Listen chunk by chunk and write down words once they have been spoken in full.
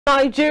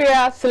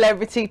Nigeria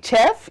celebrity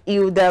chef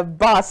Hilda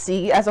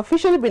Baci has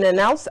officially been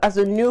announced as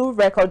a new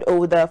record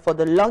holder for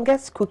the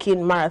longest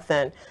cooking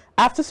marathon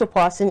after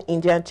surpassing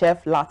Indian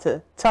chef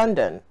Latte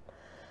Tandon.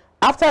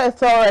 After a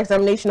thorough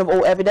examination of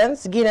all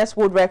evidence, Guinness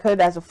World Records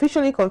has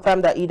officially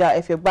confirmed that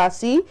Hilda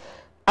Baci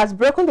has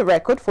broken the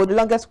record for the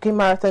longest cooking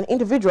marathon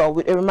individual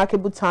with a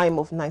remarkable time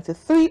of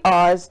 93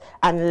 hours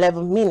and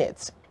 11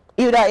 minutes.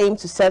 Hilda aimed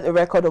to set a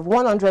record of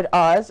 100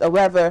 hours,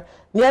 however,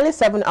 nearly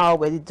 7 hours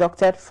were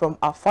deducted from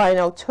our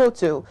final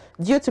total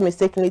due to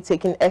mistakenly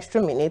taking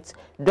extra minutes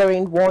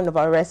during one of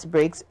our rest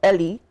breaks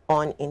early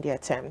on in the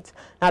attempt.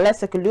 Now let's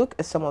take a look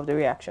at some of the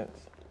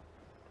reactions.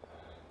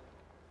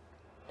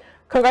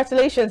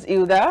 Congratulations,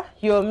 Hilda.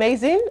 You're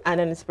amazing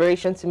and an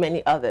inspiration to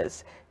many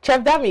others.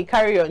 Chef Dami,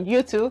 carry on.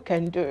 You too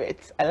can do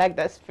it. I like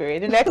that spirit.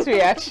 The next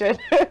reaction.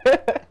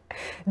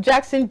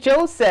 Jackson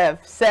Joseph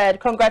said,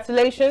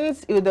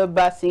 congratulations, Hilda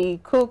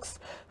Baci cooks.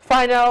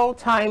 Final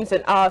times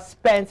and hours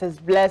spent has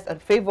blessed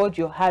and favored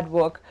your hard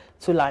work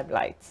to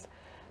limelight.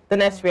 The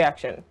next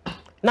reaction.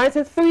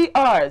 93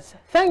 hours.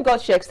 Thank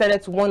God she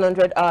extended to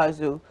 100 hours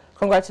though.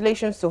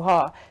 Congratulations to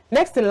her.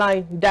 Next in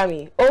line,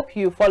 Dami. Hope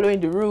you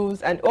following the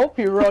rules and hope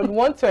you run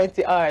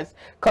 120 hours.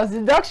 Cause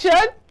deduction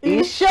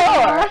is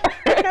sure.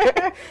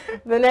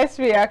 The next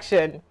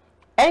reaction.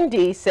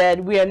 Andy said,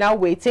 we are now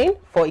waiting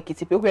for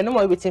Ikitipo. We are no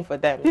more waiting for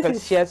them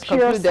because she has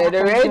concluded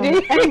already.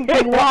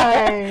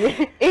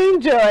 Why?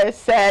 Enjoy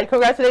said,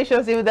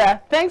 congratulations,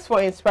 Hilda. Thanks for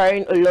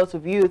inspiring a lot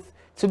of youth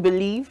to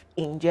believe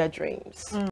in their dreams.